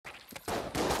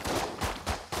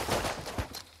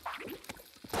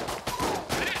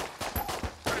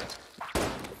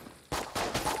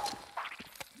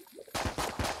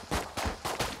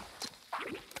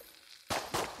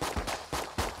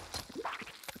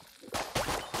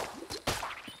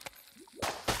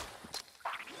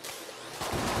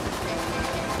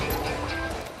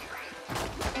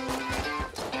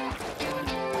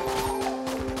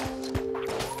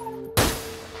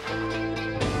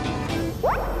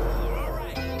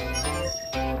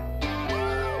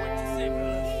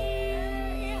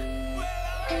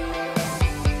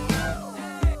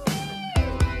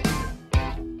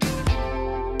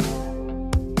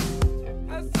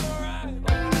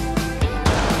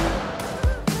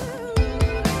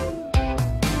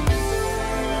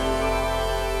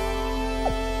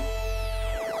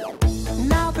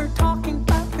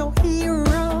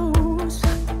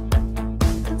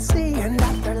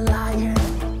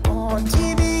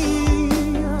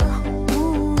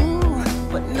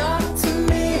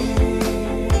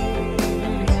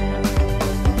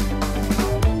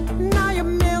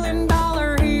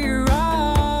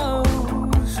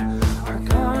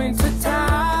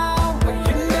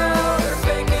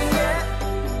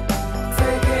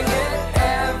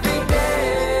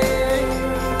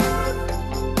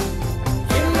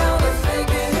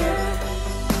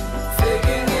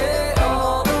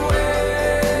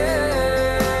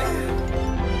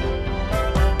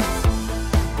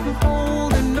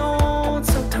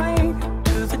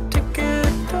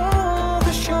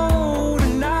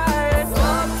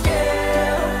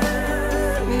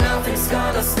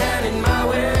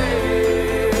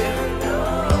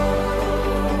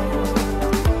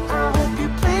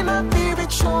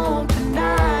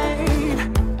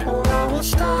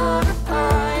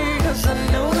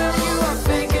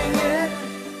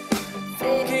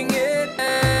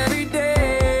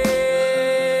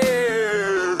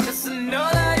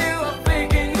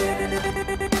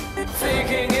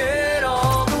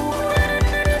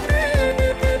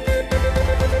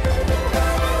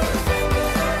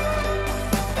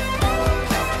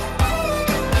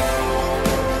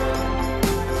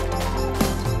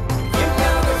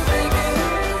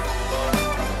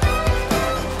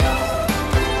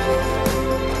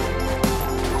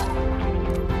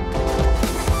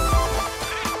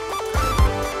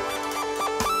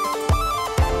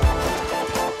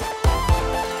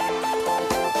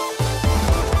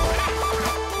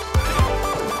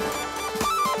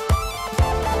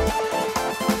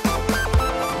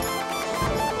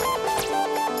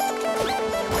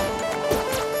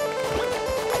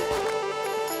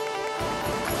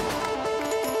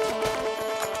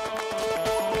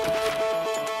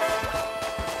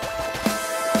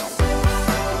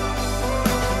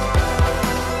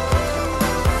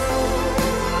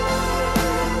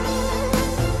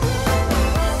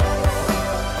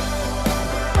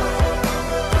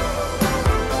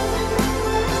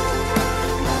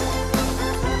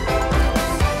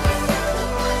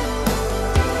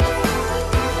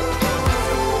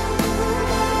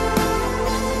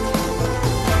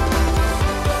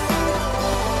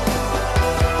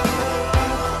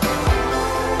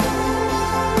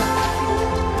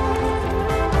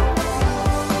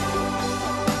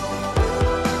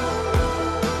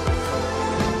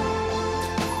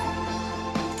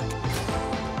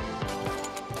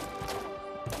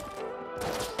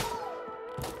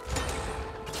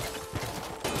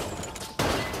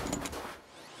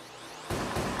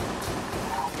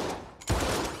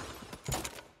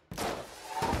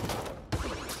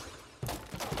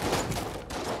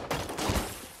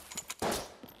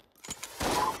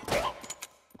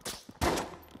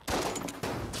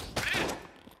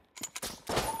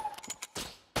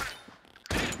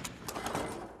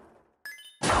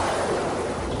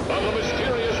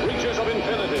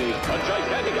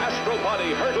astral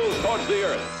body hurtles towards the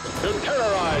Earth to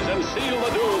terrorize and seal the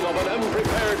doom of an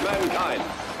unprepared mankind.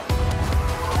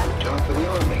 Job for the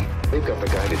Army. They've got the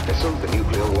guided missiles, the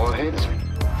nuclear warheads.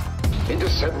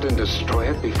 Intercept and destroy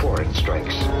it before it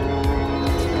strikes.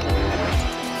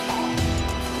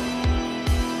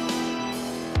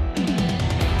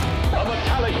 A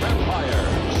metallic vampire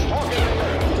stalking the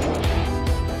Earth.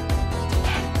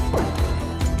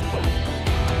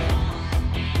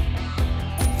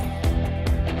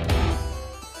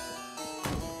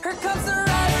 Here comes the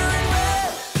rider in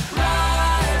red.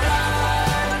 Ride,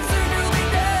 ride, and soon you'll be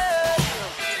dead.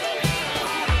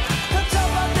 He'll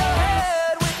chop off your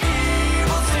head with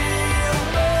evil steel.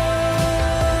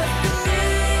 You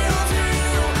kneel to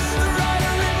the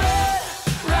rider in red.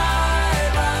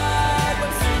 Ride, ride,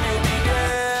 and soon you'll be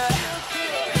dead.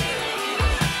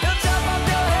 He'll chop off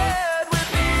your head with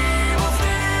evil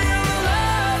steel. The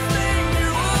last thing you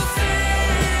will see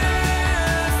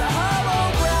is a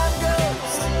hologram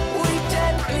ghost. We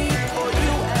dead bleed for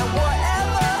you and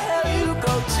whatever hell you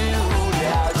go to.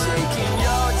 Now taking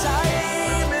your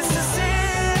time is a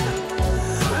sin.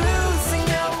 Losing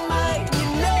your mind, you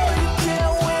know you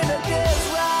can't win against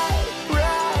right,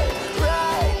 right,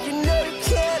 right. You know you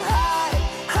can't hide,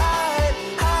 hide,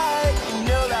 hide. You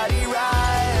know that he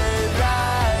rise,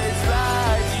 rise,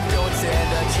 rise. You don't stand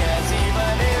a chance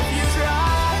even if you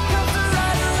try. Comes the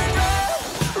rider in red.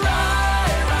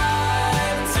 Ride,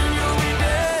 ride, and soon you'll be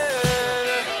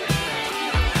dead.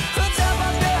 They'll chop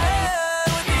off your head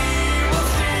with evil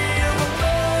steel, but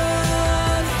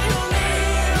first you'll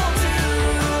kneel to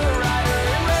the rider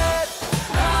in red.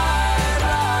 Ride,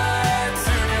 ride, and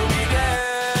soon you'll be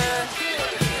dead.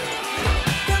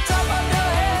 They'll chop off your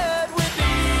head with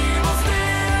evil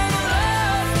steel. The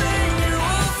last thing you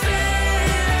will see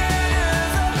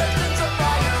is a vengeance of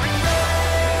fire in red.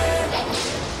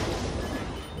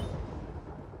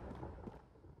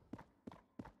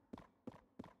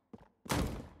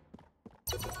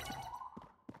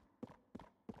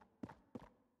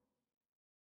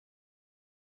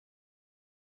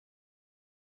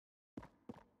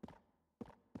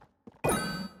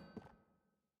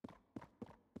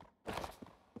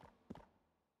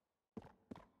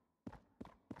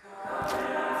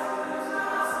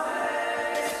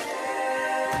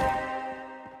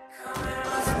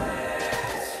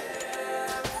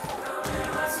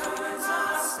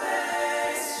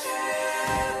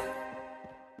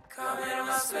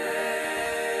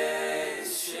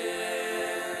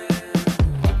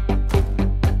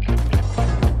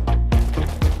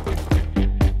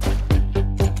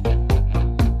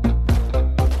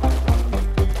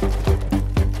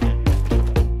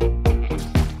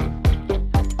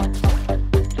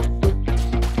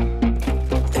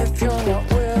 If you're not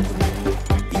with me,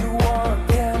 you want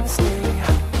against me.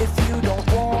 If you don't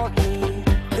want me,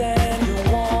 then you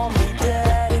want me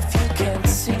dead. If you can't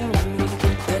see me,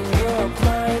 then you're a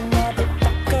blind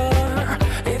motherfucker.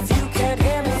 If you can't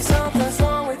hear me, something's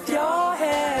wrong with your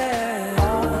head.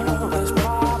 All this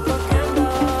propaganda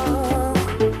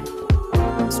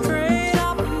straight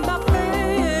up in my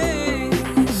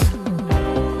face.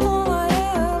 All I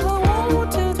ever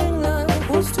wanted in life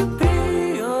was to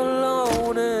be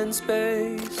alone in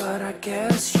space. But I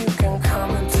guess you can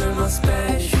come into the space.